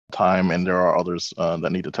time, and there are others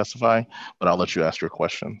that need to testify, but I'll let you ask your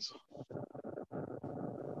questions.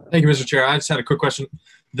 Thank you, Mr. Chair. I just had a quick question.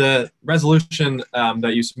 The resolution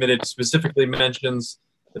that you submitted specifically mentions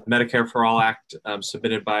the Medicare for All Act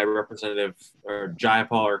submitted by Representative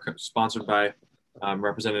Jayapal, or sponsored by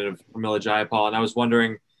Representative Pramila Jayapal. And I was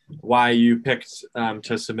wondering why you picked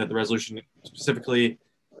to submit the resolution specifically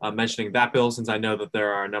mentioning that bill, since I know that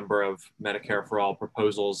there are a number of Medicare for All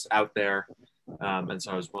proposals out there. And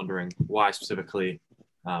so I was wondering why specifically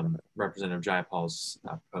Representative Jayapal's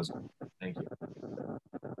proposal. Thank you.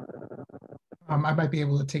 I might be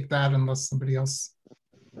able to take that unless somebody else.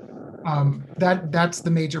 That's the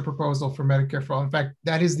major proposal for Medicare for All. In fact,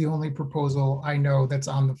 that is the only proposal I know that's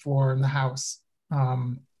on the floor in the House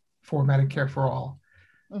for Medicare for All.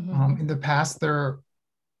 Mm-hmm. In the past, there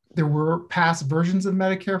were past versions of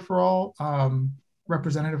Medicare for All.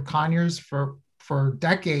 Representative Conyers for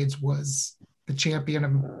decades was the champion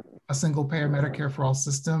of a single payer Medicare for All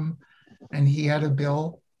system. And he had a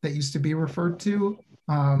bill that used to be referred to.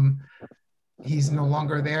 He's no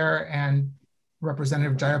longer there, and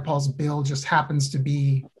Representative Jayapal's bill just happens to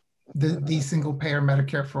be the single payer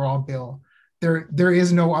Medicare for All bill. There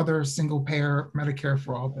is no other single payer Medicare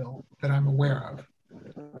for All bill that I'm aware of.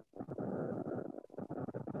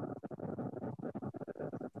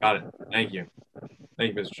 Got it. Thank you.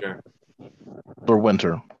 Thank you, Mr. Chair. For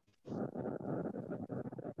Winter.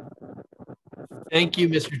 Thank you,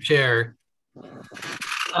 Mr. Chair.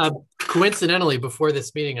 Coincidentally, before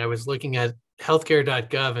this meeting, I was looking at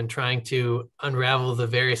healthcare.gov and trying to unravel the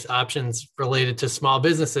various options related to small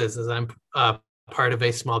businesses, as I'm part of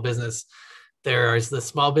a small business. There is the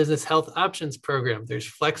Small Business Health Options Program. There's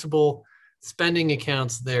flexible spending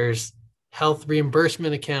accounts. There's health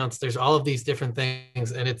reimbursement accounts. There's all of these different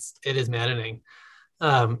things, and it is maddening.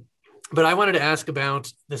 But I wanted to ask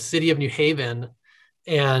about the city of New Haven,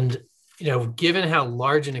 and given how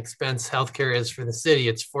large an expense healthcare is for the city,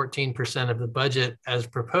 it's 14% of the budget as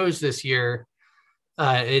proposed this year.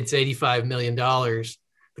 It's $85 million.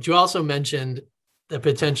 But you also mentioned the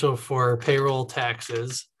potential for payroll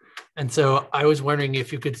taxes. And so I was wondering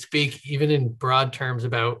if you could speak even in broad terms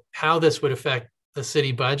about how this would affect the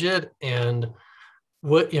city budget, and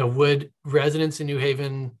what, would residents in New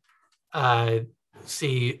Haven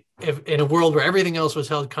see, if in a world where everything else was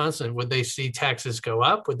held constant, would they see taxes go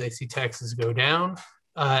up? Would they see taxes go down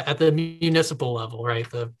at the municipal level, right?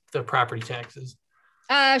 The property taxes.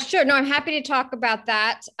 Sure. No, I'm happy to talk about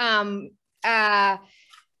that.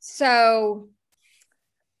 So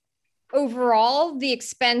overall, the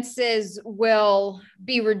expenses will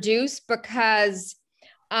be reduced because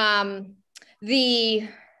the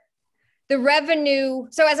revenue,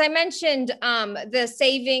 so as I mentioned, the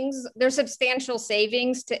savings, there's substantial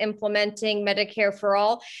savings to implementing Medicare for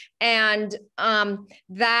All, and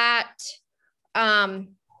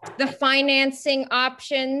the financing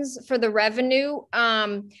options for the revenue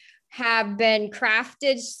have been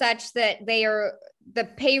crafted such that the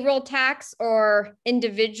payroll tax or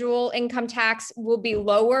individual income tax will be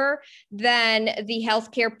lower than the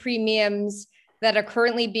healthcare premiums that are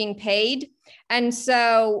currently being paid. And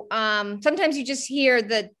so sometimes you just hear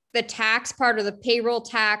the tax part or the payroll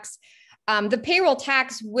tax. The payroll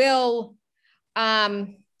tax will,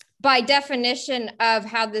 by definition of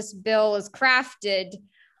how this bill is crafted,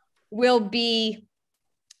 will be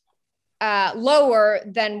lower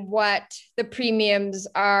than what the premiums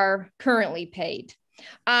are currently paid.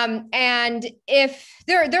 And if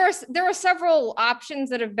there are several options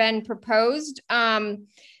that have been proposed, and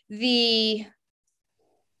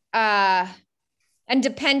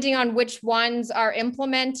depending on which ones are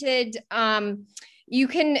implemented, you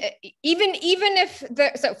can even if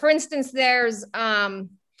so for instance, there's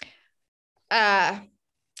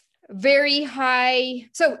very high,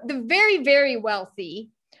 so the very, very wealthy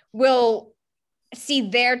will see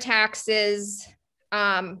their taxes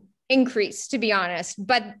increase, to be honest,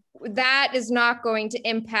 but that is not going to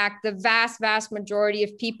impact the vast, vast majority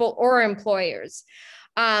of people or employers.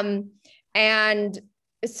 And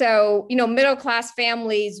so, middle-class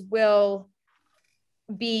families will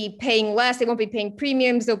be paying less. They won't be paying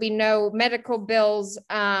premiums. There'll be no medical bills.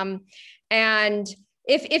 And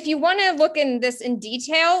if you want to look in this in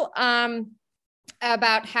detail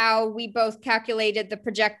about how we both calculated the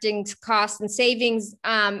projecting costs and savings,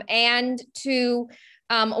 and to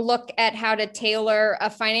look at how to tailor a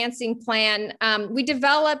financing plan, we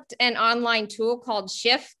developed an online tool called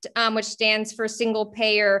SHIFT, which stands for Single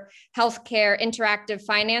Payer Healthcare Interactive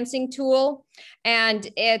Financing Tool. And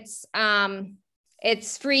it's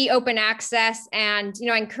free, open access, and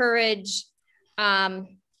I encourage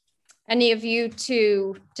any of you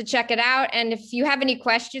to check it out. And if you have any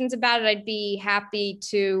questions about it, I'd be happy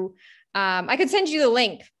to, I could send you the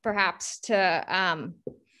link perhaps to,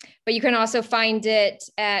 but you can also find it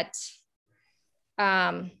at,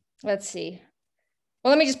 let's see.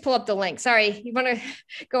 Well, let me just pull up the link. Sorry, you want to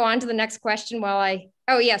go on to the next question while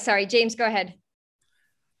oh yeah, sorry, James, go ahead.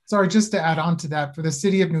 Sorry, just to add on to that, for the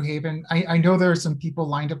city of New Haven, I know there are some people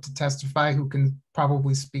lined up to testify who can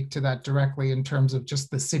probably speak to that directly in terms of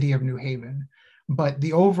just the city of New Haven. But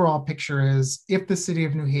the overall picture is, if the city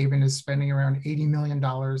of New Haven is spending around $80 million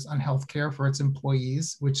on healthcare for its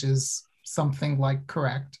employees, which is something like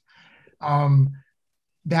correct,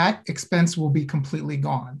 that expense will be completely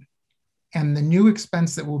gone. And the new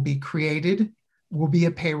expense that will be created will be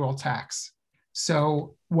a payroll tax.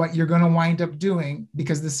 So what you're going to wind up doing,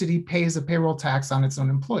 because the city pays a payroll tax on its own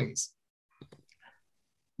employees,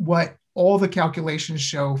 what all the calculations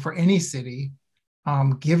show for any city,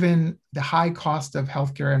 given the high cost of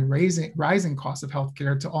healthcare and rising cost of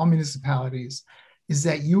healthcare to all municipalities, is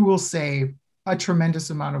that you will save a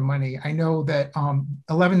tremendous amount of money. I know that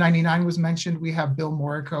 1199 was mentioned. We have Bill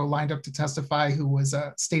Morico lined up to testify, who was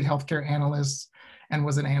a state healthcare analyst and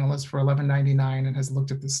was an analyst for 1199 and has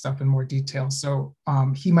looked at this stuff in more detail. So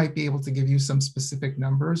he might be able to give you some specific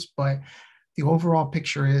numbers, but the overall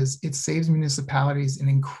picture is it saves municipalities an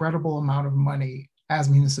incredible amount of money as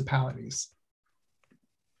municipalities.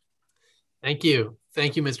 Thank you.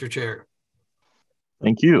 Thank you, Mr. Chair.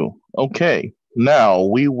 Thank you. Okay, now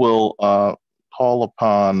we will call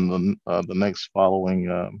upon the next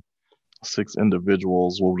following 6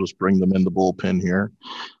 individuals. We'll just bring them in the bullpen here.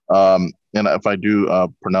 And if I do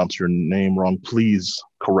pronounce your name wrong, please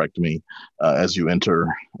correct me as you enter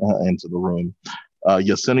into the room.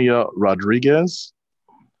 Yesenia Rodriguez,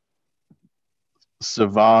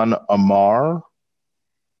 Sivan Amar,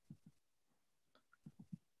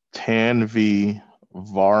 Tanvi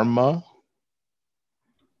Varma,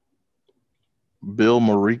 Bill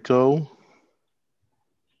Morico,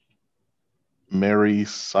 Mary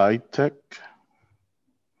Sitek,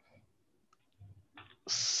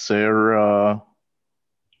 Sarah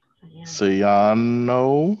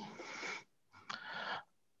Sayano,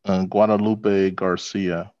 and Guadalupe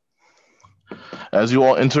Garcia. As you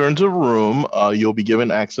all enter into the room, you'll be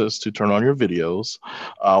given access to turn on your videos.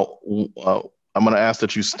 I'm going to ask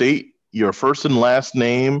that you state your first and last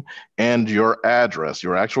name and your address,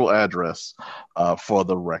 your actual address, for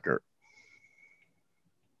the record.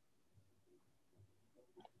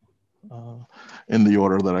 In the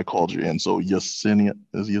order that I called you in. So Yesenia,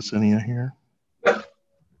 is Yesenia here?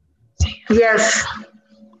 Yes.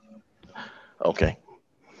 Okay.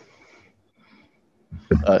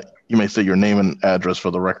 You may say your name and address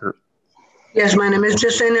for the record. Yes, my name is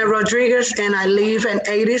Yesenia Rodriguez, and I live in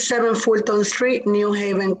 87 Fulton Street, New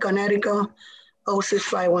Haven, Connecticut,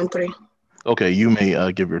 06513. Okay, you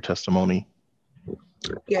may give your testimony.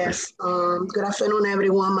 Yes. Good afternoon,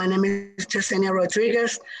 everyone. My name is Yesenia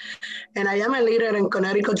Rodriguez, and I am a leader in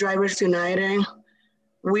Connecticut Drivers United.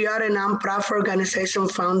 We are a nonprofit organization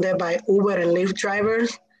founded by Uber and Lyft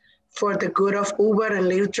drivers. For the good of Uber and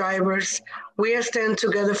Lyft drivers, we stand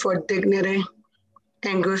together for dignity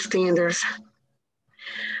and good standards.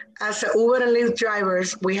 As Uber and Lyft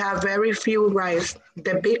drivers, we have very few rights.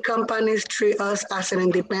 The big companies treat us as an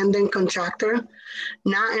independent contractor,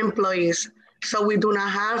 not employees. So we do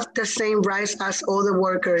not have the same rights as other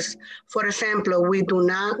workers. For example, we do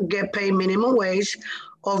not get paid minimum wage,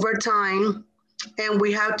 overtime, and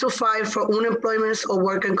we have to file for unemployment or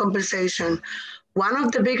working compensation. One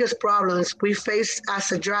of the biggest problems we face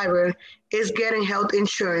as a driver is getting health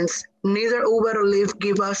insurance. Neither Uber or Lyft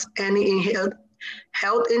give us any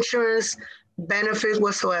health insurance benefits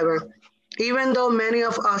whatsoever. Even though many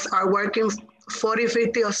of us are working 40,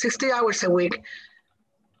 50, or 60 hours a week,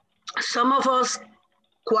 some of us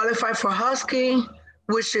qualify for Husky,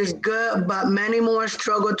 which is good, but many more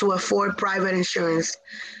struggle to afford private insurance.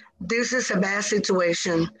 This is a bad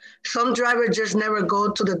situation. Some drivers just never go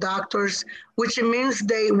to the doctors, which means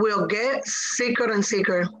they will get sicker and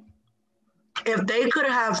sicker. If they could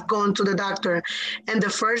have gone to the doctor in the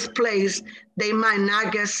first place, they might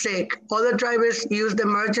not get sick. Other drivers use the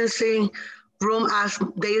emergency room as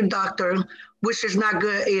their doctor, which is not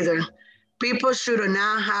good either. People should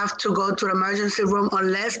not have to go to the emergency room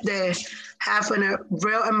unless they have a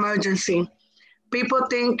real emergency. People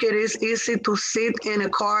think it is easy to sit in a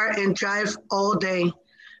car and drive all day,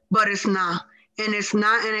 but it's not. And it's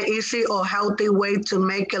not an easy or healthy way to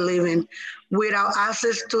make a living without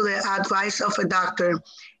access to the advice of a doctor.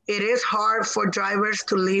 It is hard for drivers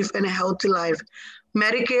to live in a healthy life.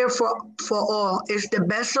 Medicare for all is the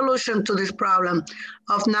best solution to this problem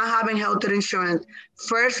of not having health insurance.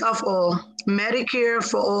 First of all, Medicare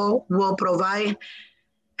for all will provide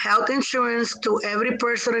health insurance to every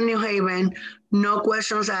person in New Haven, no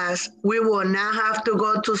questions asked. We will not have to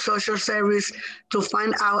go to social service to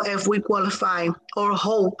find out if we qualify or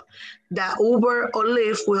hope that Uber or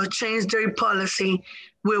Lyft will change their policy.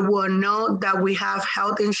 We will know that we have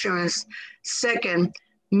health insurance. Second,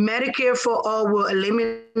 Medicare for all will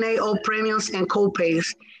eliminate all premiums and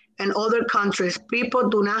copays. In other countries, people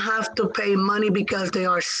do not have to pay money because they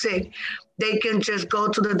are sick. They can just go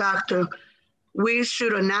to the doctor. We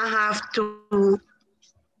should not have to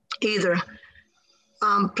either.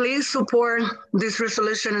 Please support this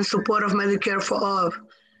resolution in support of Medicare for all.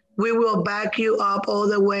 We will back you up all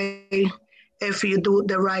the way if you do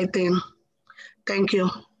the right thing. Thank you.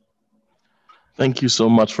 Thank you so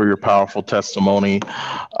much for your powerful testimony.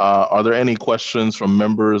 Are there any questions from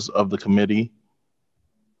members of the committee?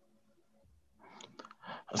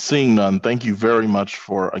 Seeing none, thank you very much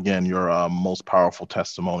for, again, your most powerful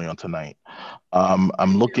testimony on tonight.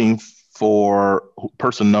 I'm looking for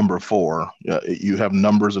person number 4. You have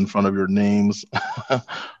numbers in front of your names.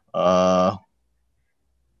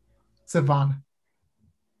 Sivan.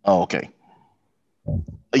 Oh, okay.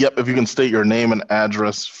 Yep, if you can state your name and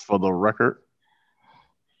address for the record.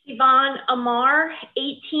 Sivan Amar,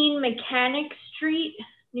 18 Mechanic Street,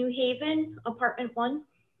 New Haven, apartment 1.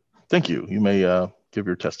 Thank you. You may give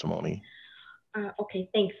your testimony. Okay,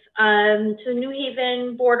 thanks. To the New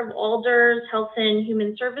Haven Board of Alders Health and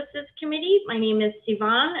Human Services Committee, my name is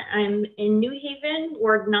Sivan. I'm in New Haven,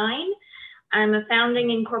 Ward 9. I'm a founding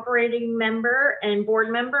incorporating member and board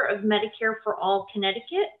member of Medicare for All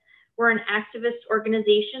Connecticut. We're an activist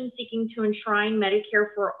organization seeking to enshrine Medicare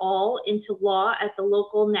for all into law at the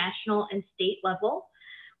local, national, and state level.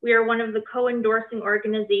 We are one of the co-endorsing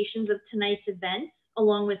organizations of tonight's event,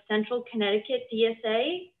 along with Central Connecticut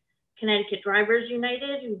DSA, Connecticut Drivers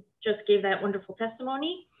United, who just gave that wonderful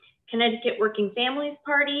testimony, Connecticut Working Families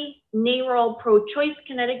Party, NARAL Pro-Choice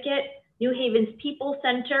Connecticut, New Haven's People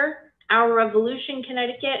Center, Our Revolution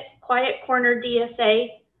Connecticut, Quiet Corner DSA,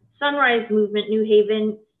 Sunrise Movement New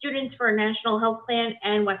Haven, Students for a National Health Plan,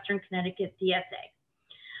 and Western Connecticut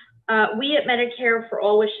DSA. We at Medicare for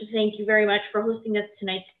All wish to thank you very much for hosting us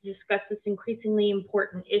tonight to discuss this increasingly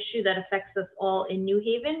important issue that affects us all in New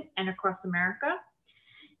Haven and across America.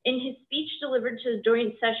 In his speech delivered to the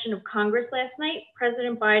joint session of Congress last night,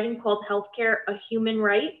 President Biden called healthcare a human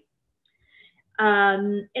right.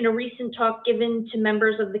 In a recent talk given to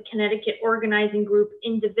members of the Connecticut organizing group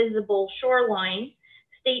Indivisible Shoreline,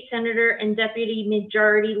 State Senator and Deputy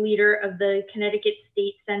Majority Leader of the Connecticut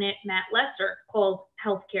State Senate, Matt Lesser, called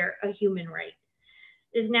healthcare a human right.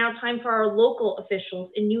 It is now time for our local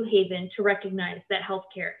officials in New Haven to recognize that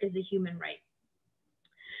healthcare is a human right.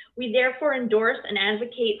 We therefore endorse and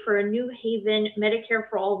advocate for a New Haven Medicare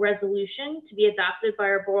for All resolution to be adopted by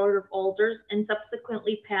our Board of Alders and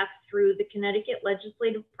subsequently passed through the Connecticut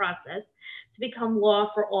legislative process to become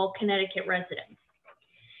law for all Connecticut residents.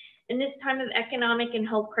 In this time of economic and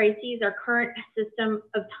health crises, our current system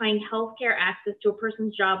of tying healthcare access to a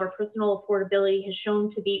person's job or personal affordability has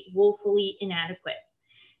shown to be woefully inadequate.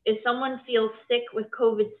 If someone feels sick with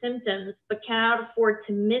COVID symptoms but cannot afford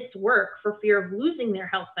to miss work for fear of losing their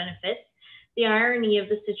health benefits, the irony of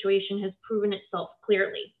the situation has proven itself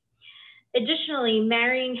clearly. Additionally,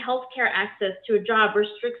 marrying healthcare access to a job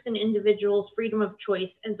restricts an individual's freedom of choice,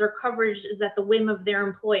 as their coverage is at the whim of their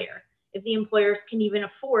employer, if the employers can even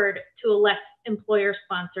afford to elect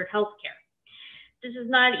employer-sponsored healthcare. This is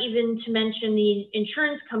not even to mention the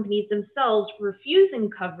insurance companies themselves refusing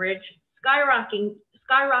coverage,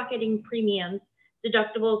 skyrocketing premiums,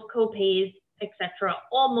 deductibles, copays, etc.,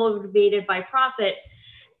 all motivated by profit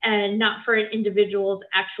and not for an individual's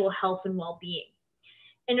actual health and well-being.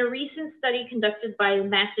 In a recent study conducted by the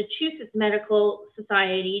Massachusetts Medical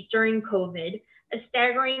Society during COVID, a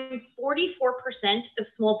staggering 44% of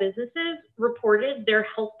small businesses reported their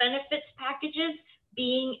health benefits packages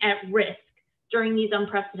being at risk during these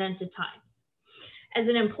unprecedented times. As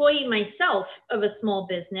an employee myself of a small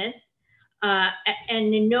business,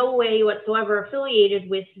 and in no way whatsoever affiliated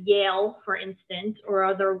with Yale, for instance, or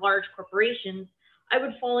other large corporations, I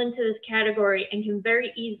would fall into this category and can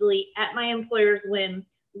very easily, at my employer's whim,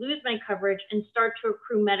 lose my coverage and start to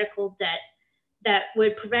accrue medical debt that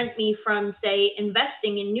would prevent me from, say,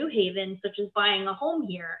 investing in New Haven, such as buying a home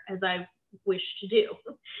here, as I wish to do.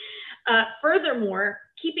 Furthermore,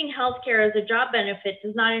 keeping healthcare as a job benefit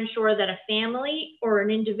does not ensure that a family or an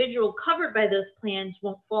individual covered by those plans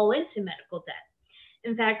won't fall into medical debt.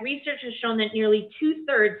 In fact, research has shown that nearly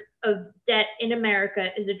 2/3 of debt in America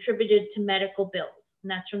is attributed to medical bills.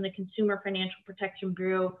 And that's from the Consumer Financial Protection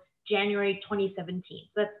Bureau, January 2017.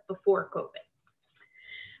 So that's before COVID.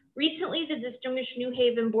 Recently, the distinguished New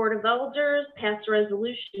Haven Board of Elders passed a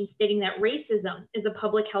resolution stating that racism is a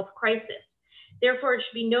public health crisis. Therefore, it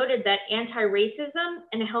should be noted that anti-racism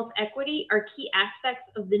and health equity are key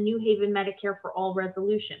aspects of the New Haven Medicare for All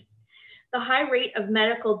resolution. The high rate of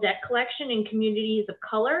medical debt collection in communities of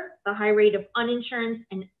color, the high rate of uninsurance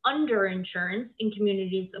and underinsurance in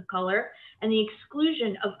communities of color, and the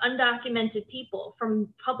exclusion of undocumented people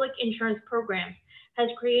from public insurance programs has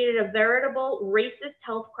created a veritable racist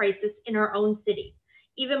health crisis in our own city.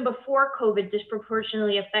 Even before COVID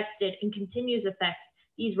disproportionately affected and continues to affect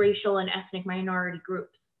these racial and ethnic minority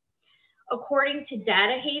groups. According to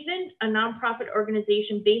Data Haven, a nonprofit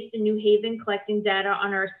organization based in New Haven collecting data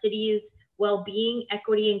on our city's well-being,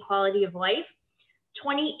 equity, and quality of life,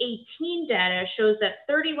 2018 data shows that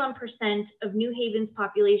 31% of New Haven's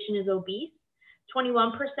population is obese,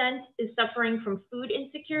 21% is suffering from food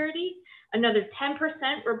insecurity, another 10%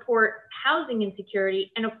 report housing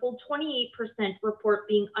insecurity, and a full 28% report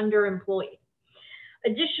being underemployed.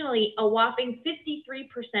 Additionally, a whopping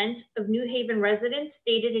 53% of New Haven residents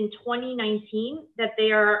stated in 2019 that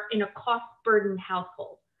they are in a cost-burdened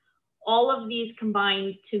household. All of these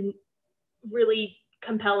combine to really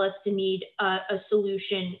compel us to need a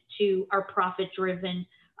solution to our profit-driven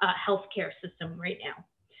healthcare system right now.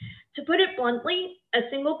 To put it bluntly, a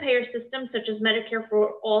single-payer system such as Medicare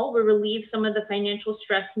for All will relieve some of the financial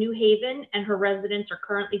stress New Haven and her residents are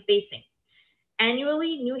currently facing.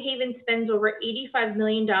 Annually, New Haven spends over $85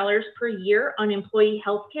 million per year on employee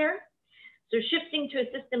health care. So shifting to a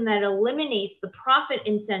system that eliminates the profit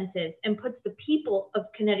incentives and puts the people of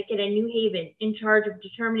Connecticut and New Haven in charge of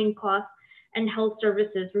determining costs and health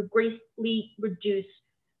services would greatly reduce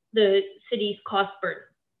the city's cost burden.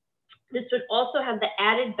 This would also have the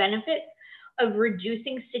added benefit of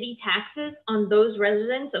reducing city taxes on those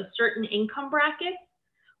residents of certain income brackets,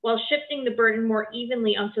 while shifting the burden more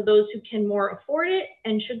evenly onto those who can more afford it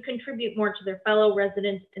and should contribute more to their fellow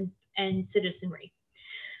residents and citizenry.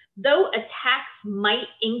 Though a tax might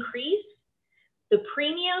increase, the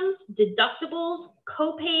premiums, deductibles,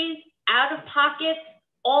 co-pays, out-of-pockets,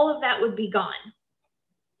 all of that would be gone.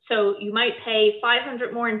 So you might pay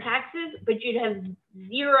 $500 more in taxes, but you'd have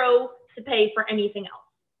zero to pay for anything else.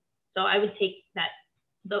 So I would take that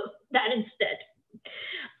instead.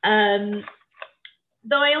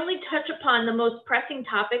 Though I only touch upon the most pressing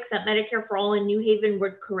topics that Medicare for All in New Haven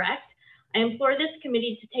would correct, I implore this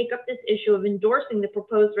committee to take up this issue of endorsing the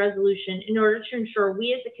proposed resolution in order to ensure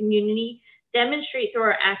we as a community demonstrate through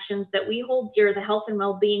our actions that we hold dear the health and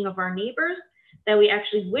well-being of our neighbors, that we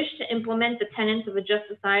actually wish to implement the tenets of a just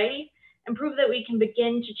society, and prove that we can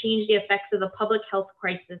begin to change the effects of the public health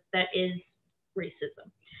crisis that is racism.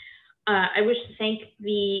 I wish to thank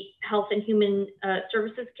the Health and Human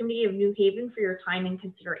Services Committee of New Haven for your time and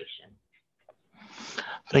consideration.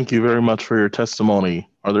 Thank you very much for your testimony.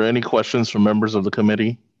 Are there any questions from members of the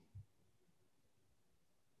committee?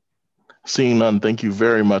 Seeing none, thank you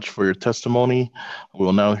very much for your testimony.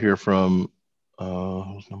 We'll now hear from,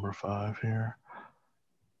 who's number 5 here?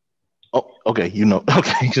 Oh, okay, you know,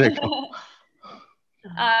 okay, there you go.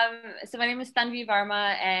 So my name is Tanvi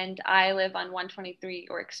Varma, and I live on 123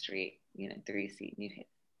 York Street, Unit 3C, New Haven.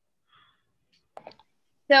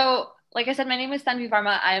 So, like I said, my name is Tanvi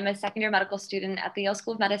Varma. I am a second-year medical student at the Yale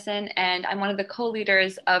School of Medicine, and I'm one of the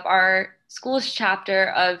co-leaders of our school's chapter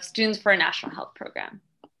of Students for a National Health Program.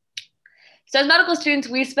 So as medical students,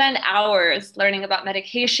 we spend hours learning about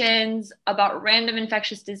medications, about random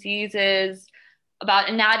infectious diseases, about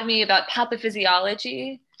anatomy, about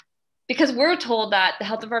pathophysiology, because we're told that the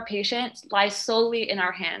health of our patients lies solely in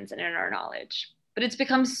our hands and in our knowledge. But it's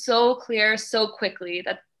become so clear so quickly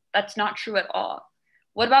that that's not true at all.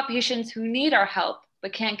 What about patients who need our help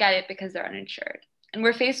but can't get it because they're uninsured? And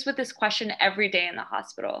we're faced with this question every day in the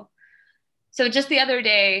hospital. So just the other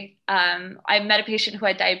day, I met a patient who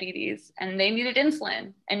had diabetes and they needed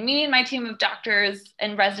insulin. And me and my team of doctors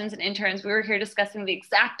and residents and interns, we were here discussing the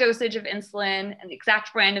exact dosage of insulin and the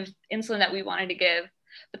exact brand of insulin that we wanted to give.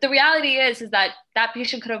 But the reality is that that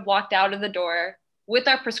patient could have walked out of the door with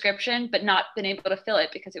our prescription, but not been able to fill it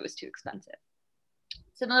because it was too expensive.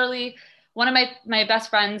 Similarly, one of my best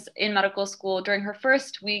friends in medical school during her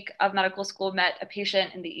first week of medical school met a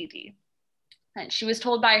patient in the ED. And she was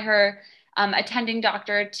told by her attending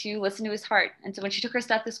doctor to listen to his heart. And so when she took her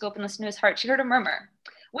stethoscope and listened to his heart, she heard a murmur,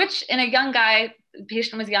 which in a young guy, the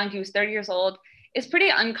patient was young, he was 30 years old, is pretty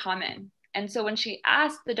uncommon. And so when she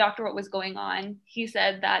asked the doctor what was going on, he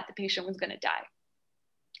said that the patient was going to die.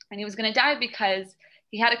 And he was going to die because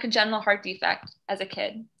He had a congenital heart defect as a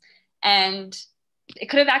kid, and it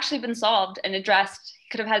could have actually been solved and addressed. He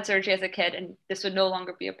could have had surgery as a kid, and this would no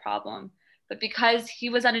longer be a problem. But because he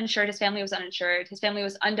was uninsured, his family was uninsured, his family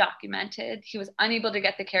was undocumented, he was unable to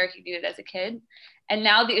get the care he needed as a kid. And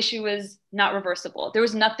now the issue was not reversible. There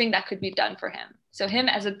was nothing that could be done for him. So him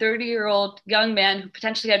as a 30-year-old young man who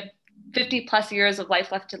potentially had 50 plus years of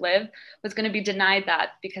life left to live was going to be denied that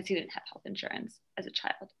because he didn't have health insurance as a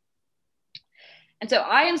child. And so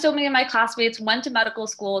I and so many of my classmates went to medical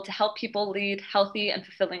school to help people lead healthy and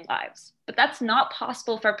fulfilling lives. But that's not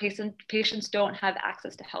possible if our patients don't have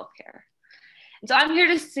access to healthcare. And so I'm here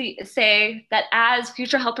to say that as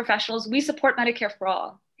future health professionals, we support Medicare for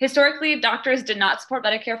all. Historically, doctors did not support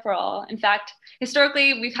Medicare for all. In fact,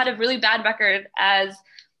 historically, we've had a really bad record as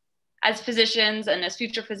physicians and as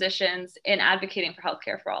future physicians in advocating for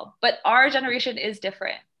healthcare for all. But our generation is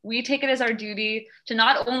different. We take it as our duty to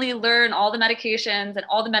not only learn all the medications and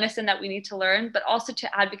all the medicine that we need to learn, but also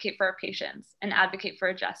to advocate for our patients and advocate for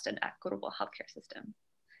a just and equitable healthcare system.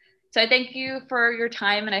 So I thank you for your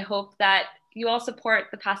time, and I hope that you all support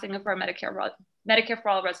the passing of our Medicare for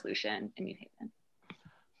All resolution in New Haven.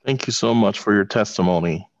 Thank you so much for your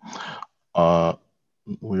testimony. We are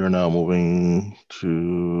now moving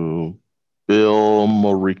to Bill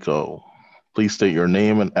Morico. Please state your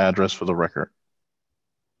name and address for the record.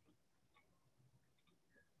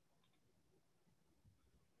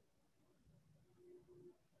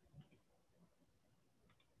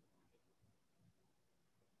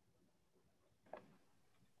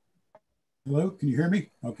 Hello, can you hear me?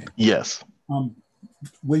 Okay. Yes.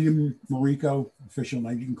 William Morico, official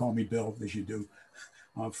name, you can call me Bill, as you do.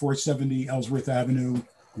 470 Ellsworth Avenue,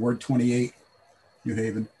 Ward 28, New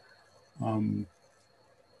Haven. I'm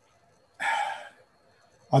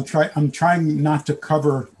trying not to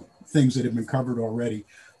cover things that have been covered already.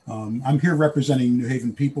 I'm here representing New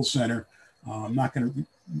Haven People Center. I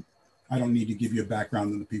don't need to give you a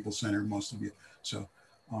background on the People Center, most of you. So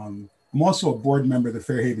I'm also a board member of the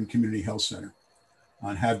Fairhaven Community Health Center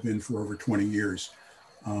and have been for over 20 years.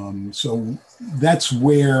 So that's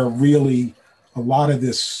where really a lot of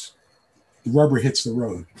this rubber hits the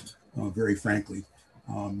road, very frankly.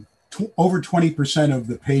 Over 20% of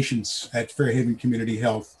the patients at Fairhaven Community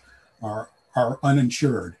Health are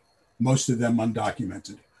uninsured, most of them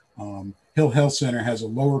undocumented. Hill Health Center has a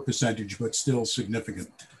lower percentage, but still significant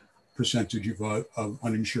percentage of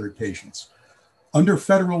uninsured patients. Under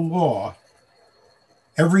federal law,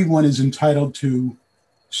 everyone is entitled to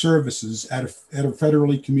services at a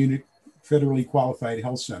federally qualified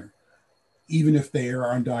health center, even if they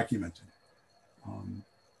are undocumented.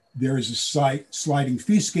 There is a sliding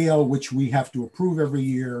fee scale, which we have to approve every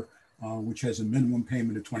year, which has a minimum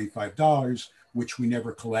payment of $25, which we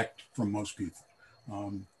never collect from most people.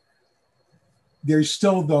 There's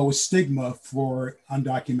still, though, a stigma for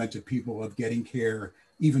undocumented people of getting care,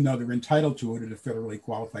 even though they're entitled to it at a federally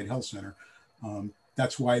qualified health center.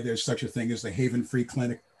 That's why there's such a thing as the Haven Free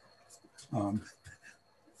Clinic,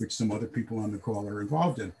 which some other people on the call are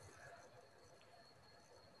involved in.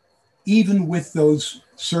 Even with those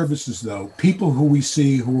services, though, people who we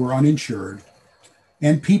see who are uninsured,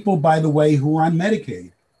 and people, by the way, who are on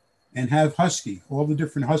Medicaid and have Husky, all the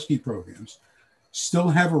different Husky programs, still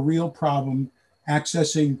have a real problem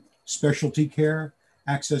accessing specialty care,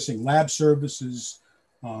 accessing lab services,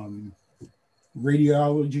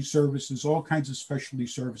 radiology services, all kinds of specialty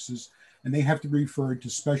services, and they have to be referred to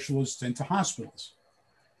specialists and to hospitals.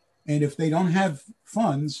 And if they don't have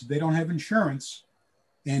funds, they don't have insurance,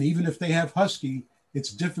 and even if they have Husky,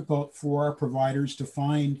 it's difficult for our providers to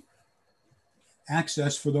find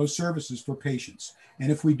access for those services for patients.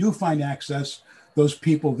 And if we do find access, those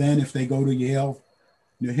people then, if they go to Yale,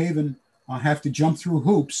 New Haven, have to jump through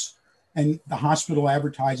hoops. And the hospital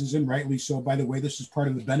advertises, and rightly so, by the way, this is part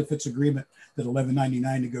of the benefits agreement that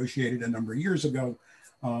 1199 negotiated a number of years ago.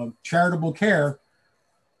 Charitable care,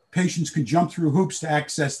 patients can jump through hoops to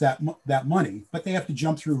access that money, but they have to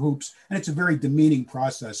jump through hoops, and it's a very demeaning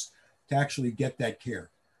process to actually get that care.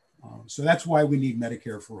 So that's why we need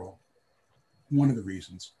Medicare for all, one of the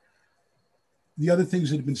reasons. The other things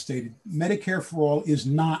that have been stated, Medicare for all is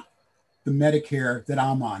not the Medicare that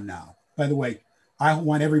I'm on now. By the way, I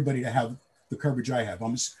want everybody to have the coverage I have.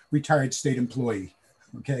 I'm a retired state employee,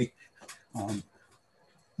 okay?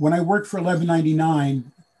 When I worked for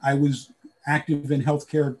 1199, I was active in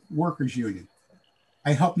Healthcare Workers Union.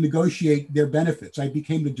 I helped negotiate their benefits. I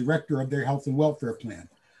became the director of their health and welfare plan.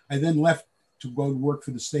 I then left to go to work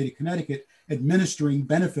for the state of Connecticut, administering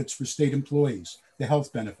benefits for state employees, the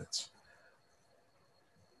health benefits.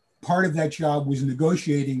 Part of that job was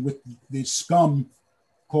negotiating with the scum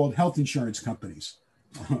called health insurance companies.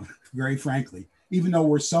 very frankly. Even though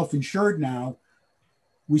we're self-insured now,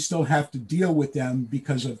 we still have to deal with them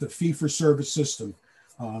because of the fee-for-service system.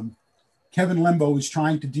 Kevin Lembo is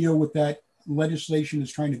trying to deal with that. Legislation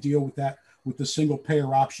is trying to deal with that with the single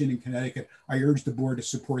payer option in Connecticut. I urge the board to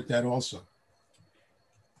support that also.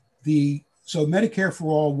 So Medicare for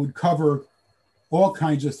All would cover all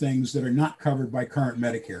kinds of things that are not covered by current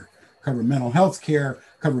Medicare. Cover mental health care,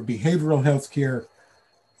 cover behavioral health care,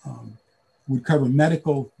 would cover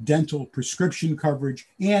medical, dental, prescription coverage,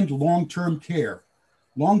 and long-term care.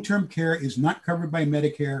 Long-term care is not covered by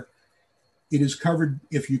Medicare. It is covered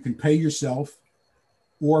if you can pay yourself,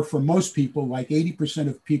 or for most people, like 80%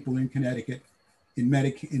 of people in Connecticut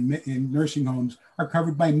in nursing homes are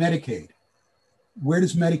covered by Medicaid. Where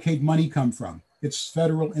does Medicaid money come from? It's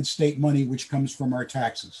federal and state money, which comes from our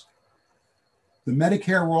taxes. The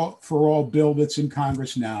Medicare for All bill that's in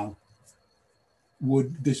Congress now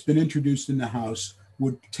that's been introduced in the House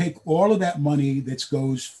would take all of that money that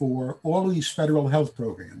goes for all of these federal health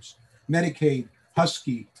programs, Medicaid,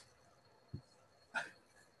 Husky,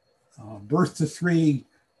 birth to 3,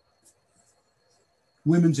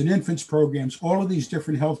 women's and infants programs, all of these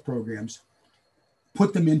different health programs,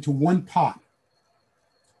 put them into one pot.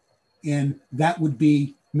 And that would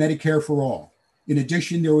be Medicare for All. In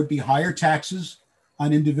addition, there would be higher taxes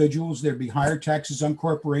on individuals. There'd be higher taxes on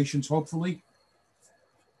corporations, hopefully.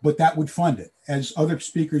 But that would fund it. As other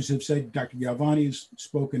speakers have said, Dr. Galvani has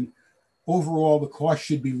spoken, overall the cost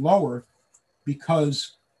should be lower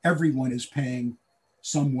because everyone is paying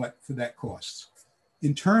somewhat for that cost.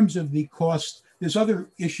 In terms of the cost, there's other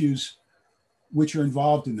issues which are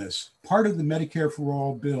involved in this. Part of the Medicare for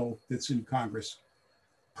All bill that's in Congress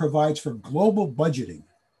provides for global budgeting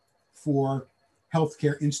for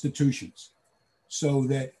healthcare institutions so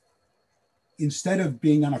that instead of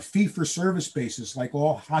being on a fee-for-service basis like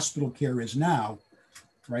all hospital care is now,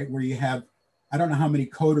 right, where you have, I don't know how many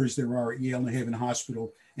coders there are at Yale New Haven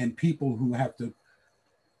Hospital and people who have to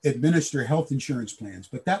administer health insurance plans,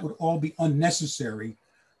 but that would all be unnecessary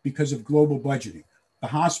because of global budgeting. The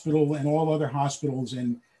hospital and all other hospitals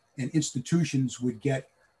and institutions would get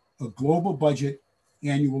a global budget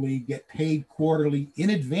annually, get paid quarterly in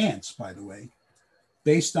advance, by the way,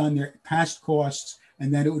 based on their past costs,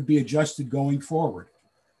 and then it would be adjusted going forward.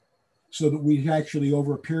 So that we actually,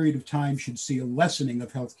 over a period of time, should see a lessening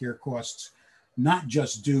of healthcare costs, not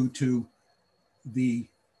just due to the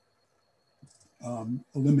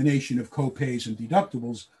elimination of co-pays and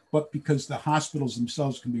deductibles, but because the hospitals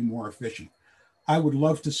themselves can be more efficient. I would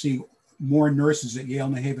love to see more nurses at Yale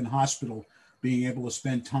New Haven Hospital being able to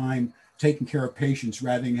spend time taking care of patients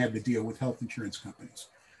rather than have to deal with health insurance companies.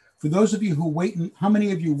 For those of you who how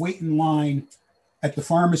many of you wait in line at the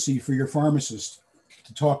pharmacy for your pharmacist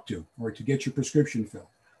to talk to or to get your prescription filled?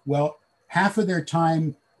 Well, half of their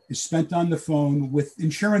time is spent on the phone with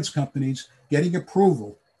insurance companies getting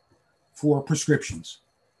approval for prescriptions.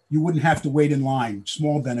 You wouldn't have to wait in line,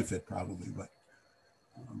 small benefit probably, but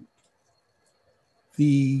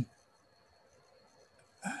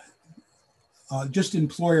just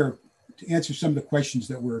employer, to answer some of the questions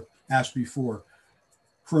that were asked before.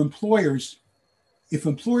 For employers, if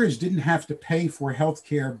employers didn't have to pay for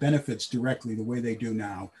healthcare benefits directly the way they do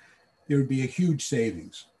now, there would be a huge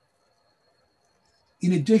savings.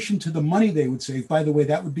 In addition to the money they would save, by the way,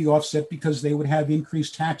 that would be offset because they would have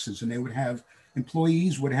increased taxes and they would have,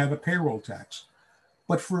 employees would have a payroll tax.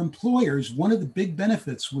 But for employers, one of the big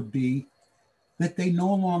benefits would be that they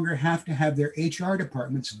no longer have to have their HR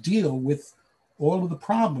departments deal with all of the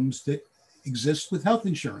problems that exist with health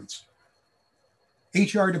insurance.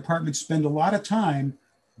 HR departments spend a lot of time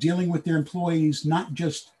dealing with their employees, not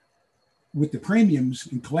just with the premiums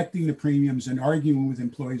and collecting the premiums and arguing with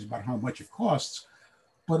employees about how much it costs,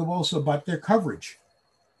 but also about their coverage.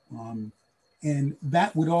 And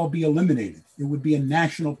that would all be eliminated. It would be a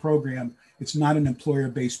national program. It's not an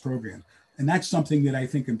employer-based program. And that's something that I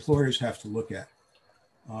think employers have to look at.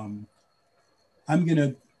 I'm going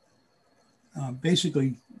to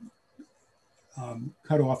basically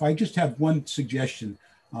cut off. I just have one suggestion.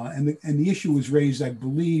 And the issue was raised, I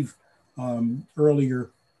believe,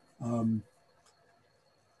 earlier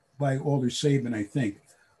by Alder Sabin, I think.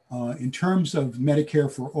 In terms of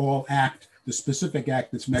Medicare for All Act, the specific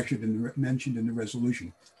act that's mentioned in the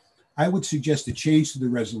resolution, I would suggest a change to the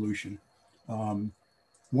resolution.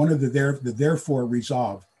 One of the therefore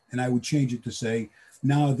resolved, and I would change it to say,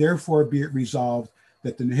 now therefore be it resolved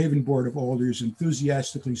that the New Haven Board of Alders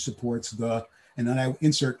enthusiastically supports the, and then I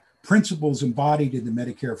insert principles embodied in the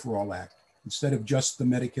Medicare for All Act, instead of just the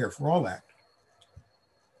Medicare for All Act.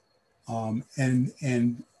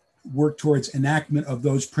 And work towards enactment of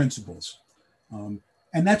those principles.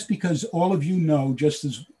 And that's because all of you know, just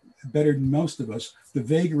as better than most of us, the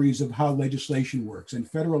vagaries of how legislation works and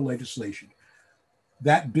federal legislation.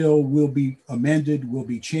 That bill will be amended, will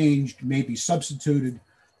be changed, may be substituted.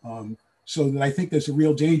 So that I think there's a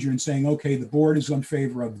real danger in saying, okay, the board is in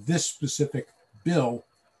favor of this specific bill,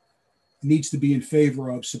 needs to be in favor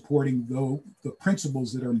of supporting the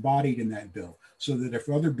principles that are embodied in that bill, so that if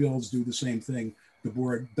other bills do the same thing, the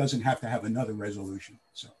board doesn't have to have another resolution.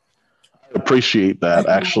 So I appreciate that,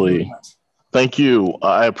 actually. Thank you.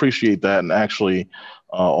 I appreciate that. And actually,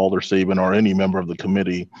 Alder Saban or any member of the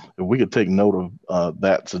committee, if we could take note of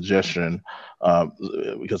that suggestion,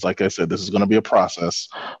 because like I said, this is going to be a process.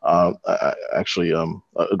 I actually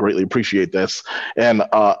greatly appreciate this. And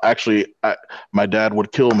actually, my dad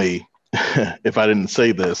would kill me if I didn't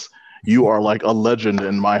say this. You are like a legend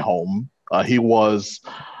in my home. He was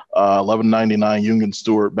 1199 Union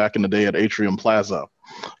Steward back in the day at Atrium Plaza.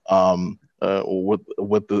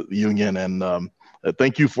 With the union, and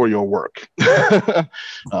thank you for your work.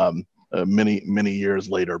 Many years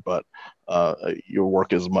later, but your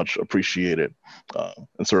work is much appreciated,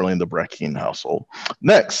 and certainly in the Brackeen household.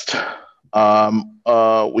 Next,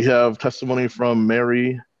 we have testimony from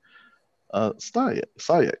Mary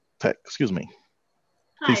Sayek. Excuse me.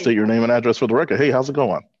 Please state your name and address for the record. Hey, how's it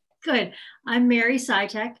going? Good. I'm Mary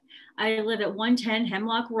Sytek. I live at 110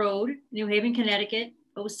 Hemlock Road, New Haven, Connecticut,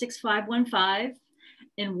 06515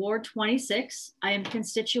 in Ward 26. I am a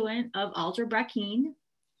constituent of Alder Brackeen.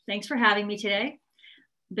 Thanks for having me today.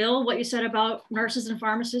 Bill, what you said about nurses and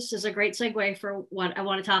pharmacists is a great segue for what I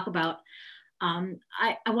want to talk about. I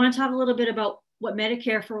want to talk a little bit about what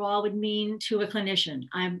Medicare for All would mean to a clinician.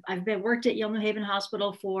 I've worked at Yale New Haven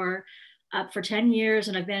Hospital for 10 years,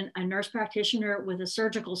 and I've been a nurse practitioner with a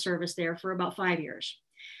surgical service there for about 5 years.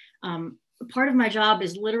 Part of my job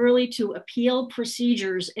is literally to appeal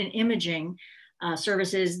procedures and imaging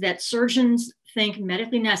services that surgeons think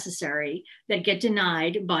medically necessary that get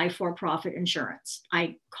denied by for-profit insurance.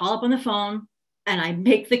 I call up on the phone and I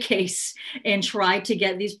make the case and try to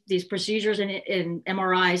get these procedures and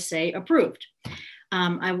MRIs, say, approved.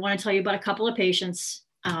 I want to tell you about a couple of patients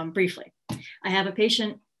briefly. We had a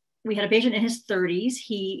patient in his 30s.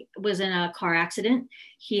 He was in a car accident.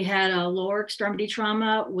 He had a lower extremity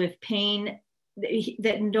trauma with pain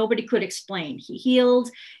that nobody could explain. He healed,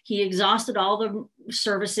 he exhausted all the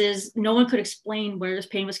services. No one could explain where this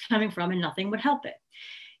pain was coming from, and nothing would help it.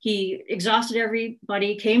 He exhausted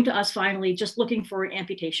everybody, came to us finally just looking for an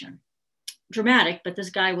amputation. Dramatic, but this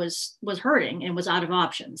guy was hurting and was out of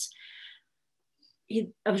options.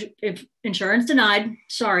 If insurance denied,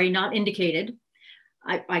 sorry, not indicated.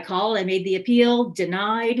 I called, I made the appeal,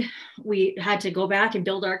 denied. We had to go back and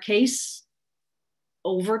build our case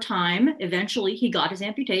over time. Eventually, he got his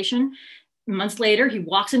amputation. Months later, he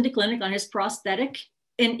walks into clinic on his prosthetic,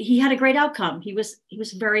 and he had a great outcome. He was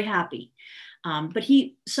very happy. But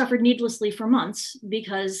he suffered needlessly for months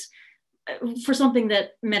because for something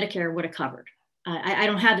that Medicare would have covered. I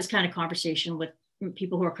don't have this kind of conversation with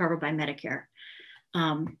people who are covered by Medicare.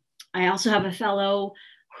 I also have a fellow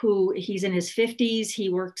who he's in his 50s. He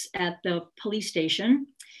works at the police station.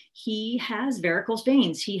 He has varicose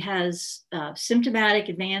veins. He has symptomatic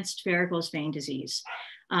advanced varicose vein disease.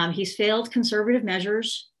 He's failed conservative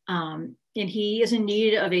measures, and he is in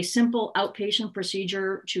need of a simple outpatient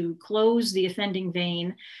procedure to close the offending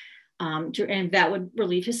vein, and that would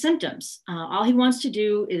relieve his symptoms. All he wants to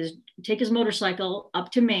do is take his motorcycle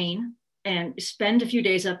up to Maine and spend a few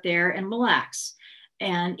days up there and relax.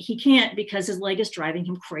 And he can't because his leg is driving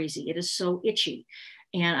him crazy. It is so itchy.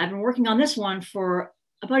 And I've been working on this one for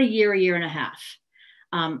about a year and a half.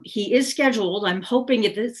 He is scheduled. I'm hoping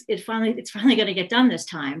it's finally going to get done this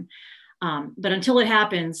time. But until it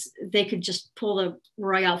happens, they could just pull the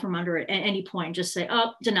rug out from under it at any point, just say,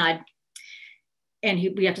 oh, denied. And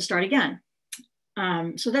we have to start again.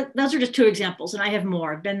 So those are just two examples. And I have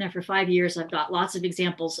more. I've been there for 5 years. I've got lots of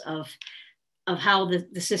examples of how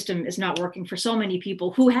the system is not working for so many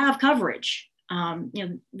people who have coverage.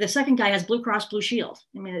 The second guy has Blue Cross Blue Shield.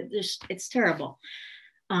 I mean, it's terrible.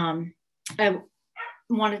 I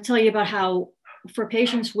want to tell you about how for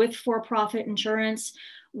patients with for-profit insurance,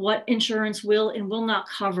 what insurance will and will not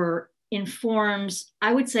cover informs,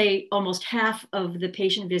 I would say, almost half of the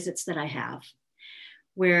patient visits that I have,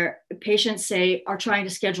 where patients are trying to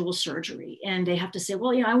schedule surgery, and they have to say,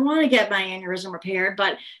 well, I want to get my aneurysm repaired,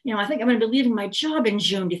 but I think I'm going to be leaving my job in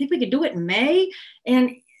June. Do you think we could do it in May?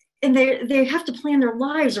 And they have to plan their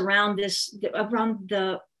lives around this, around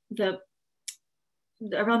the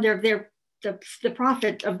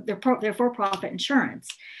profit of their for-profit insurance.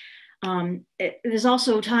 There's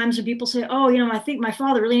also times when people say, oh, I think my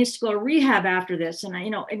father really needs to go to rehab after this. And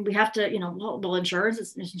and we have to, well, insurance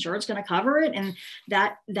is going to cover it. And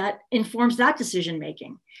that informs that decision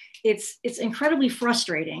making. It's incredibly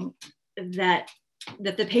frustrating that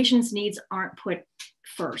the patient's needs aren't put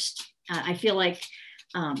first. I feel like,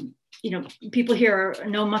 people here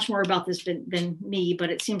know much more about this than me, but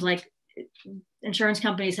it seems like insurance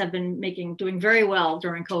companies have been doing very well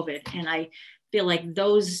during COVID. And I feel like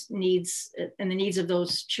those needs and the needs of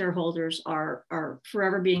those shareholders are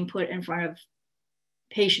forever being put in front of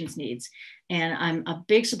patients' needs. And I'm a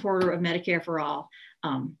big supporter of Medicare for all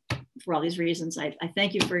these reasons. I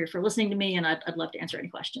thank you for listening to me, and I'd love to answer any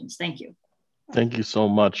questions. Thank you. Thank you so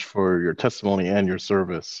much for your testimony and your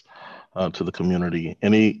service to the community.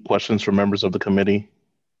 Any questions from members of the committee?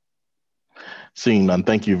 Seeing none,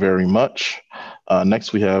 thank you very much.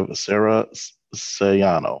 Next, we have Sarah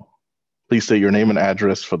Sayano. Please state your name and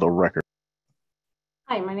address for the record.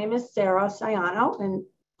 Hi, my name is Sarah Sayano, and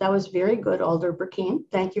that was very good, Alder Burkeen.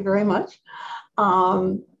 Thank you very much.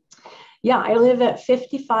 Yeah, I live at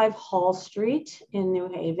 55 Hall Street in New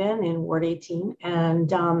Haven in Ward 18,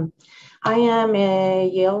 and I am a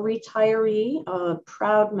Yale retiree, a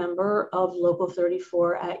proud member of Local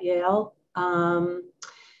 34 at Yale.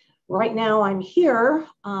 Right now I'm here.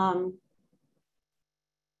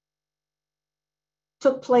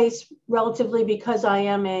 Took place relatively because I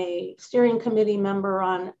am a steering committee member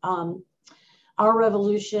on Our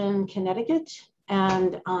Revolution Connecticut.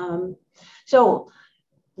 And so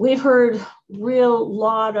we've heard real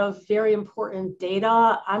lot of very important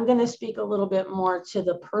data. I'm going to speak a little bit more to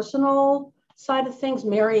the personal side of things.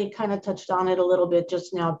 Mary kind of touched on it a little bit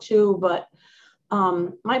just now too, but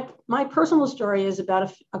my personal story is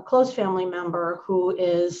about a close family member who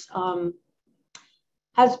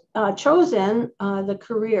has chosen the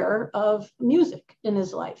career of music in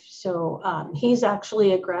his life. So he's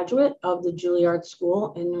actually a graduate of the Juilliard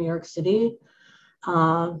School in New York City.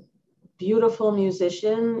 Beautiful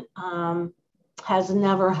musician, has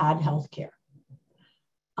never had healthcare.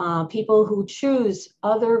 People who choose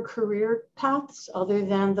other career paths other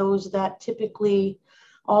than those that typically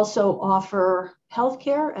also offer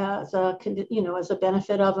healthcare as a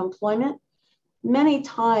benefit of employment, many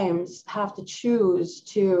times have to choose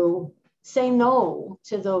to say no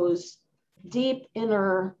to those deep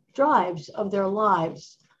inner drives of their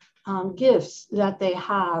lives, gifts that they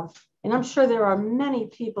have. And I'm sure there are many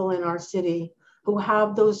people in our city who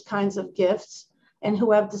have those kinds of gifts and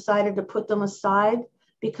who have decided to put them aside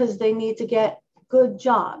because they need to get good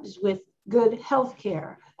jobs with good health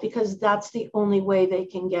care, because that's the only way they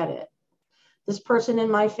can get it. This person in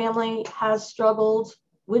my family has struggled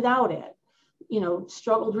without it.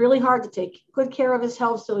 Struggled really hard to take good care of his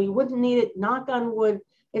health so he wouldn't need it. Knock on wood,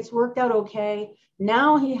 it's worked out okay.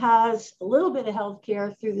 Now he has a little bit of health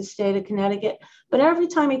care through the state of Connecticut, but every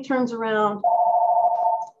time he turns around,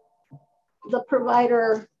 the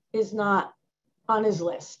provider is not on his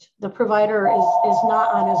list. The provider is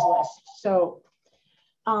not on his list. So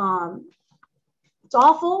it's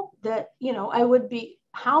awful that, I would be,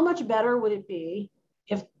 how much better would it be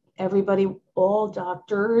if everybody, all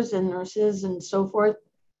doctors and nurses and so forth,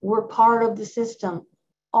 were part of the system?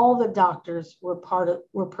 All the doctors were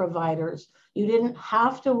providers. You didn't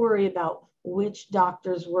have to worry about which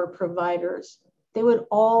doctors were providers. They would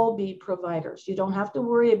all be providers. You don't have to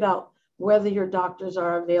worry about whether your doctors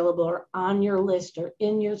are available or on your list or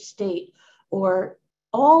in your state, or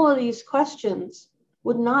all of these questions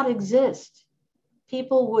would not exist.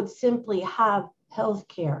 People would simply have health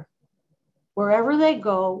care wherever they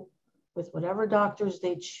go with whatever doctors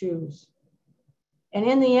they choose. And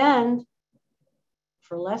in the end,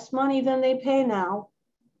 for less money than they pay now,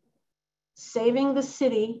 saving the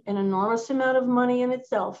city an enormous amount of money in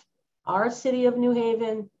itself, our city of New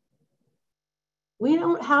Haven, we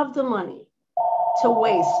don't have the money to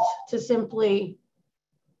waste to simply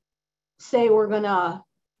say we're gonna,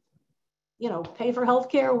 pay for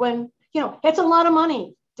healthcare when, it's a lot of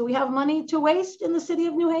money. Do we have money to waste in the city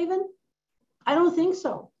of New Haven? I don't think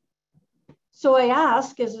so. So I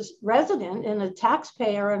ask, as a resident and a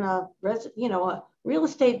taxpayer and a real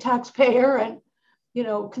estate taxpayer and,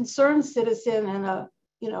 concerned citizen and a,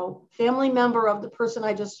 family member of the person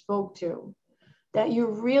I just spoke to, that you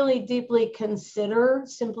really deeply consider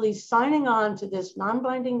simply signing on to this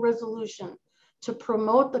non-binding resolution to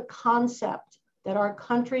promote the concept that our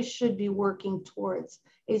country should be working towards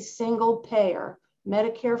a single payer,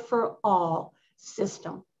 Medicare for all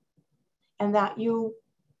system, and that you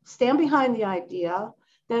stand behind the idea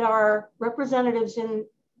that our representatives in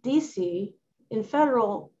DC, in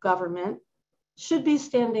federal government, should be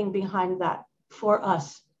standing behind that for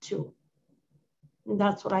us too. And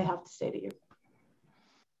that's what I have to say to you.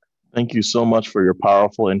 Thank you so much for your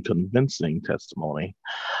powerful and convincing testimony.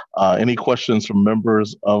 Any questions from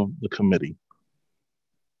members of the committee?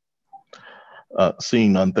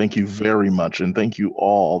 Seeing none, thank you very much. And thank you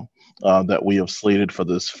all that we have slated for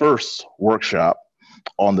this first workshop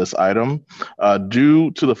on this item.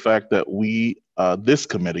 Due to the fact that this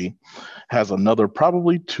committee has another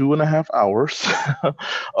probably 2.5 hours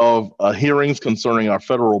of hearings concerning our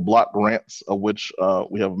federal block grants, of which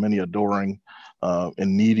we have many adoring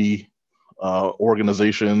and needy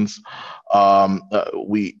organizations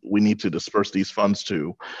we need to disperse these funds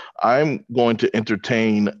to. I'm going to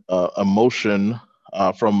entertain a motion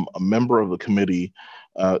from a member of the committee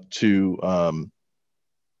to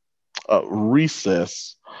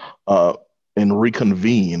recess and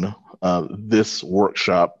reconvene this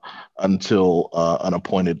workshop until an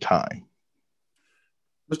appointed time.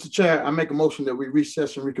 Mr. Chair, I make a motion that we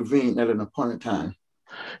recess and reconvene at an appointed time.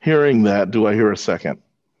 Hearing that, do I hear a second?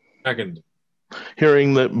 Second.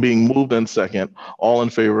 Hearing that being moved and second, all in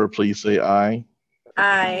favor, please say aye.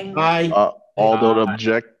 Aye. Aye. All that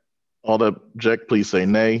object, please say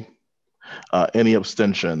nay. Any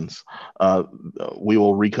abstentions? We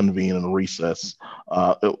will reconvene and recess.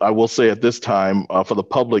 I will say at this time, for the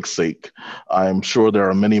public's sake, I'm sure there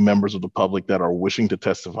are many members of the public that are wishing to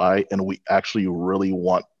testify, and we actually really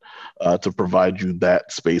want to provide you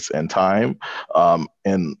that space and time.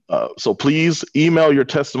 So please email your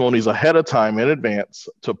testimonies ahead of time in advance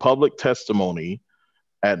to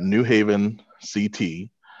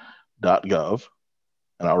publictestimony@newhavenct.gov.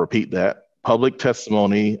 And I'll repeat that,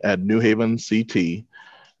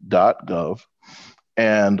 publictestimony@newhavenct.gov.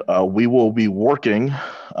 And we will be working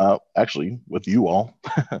actually with you all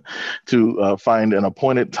to find an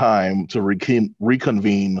appointed time to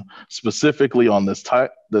reconvene specifically on this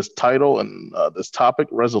title and this topic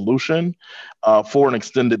resolution for an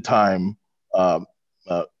extended time,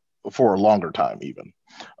 for a longer time even,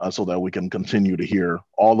 so that we can continue to hear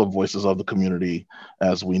all the voices of the community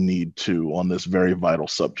as we need to on this very vital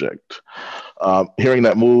subject. Hearing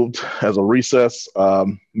that moved as a recess,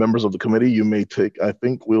 members of the committee, you may take, I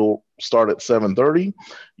think we'll start at 7:30.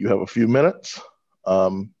 You have a few minutes.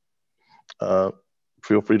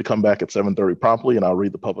 Feel free to come back at 7:30 promptly and I'll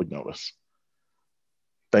read the public notice.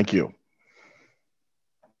 Thank you.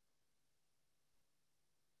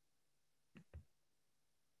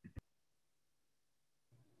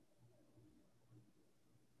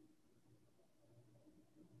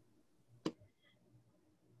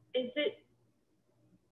 Is it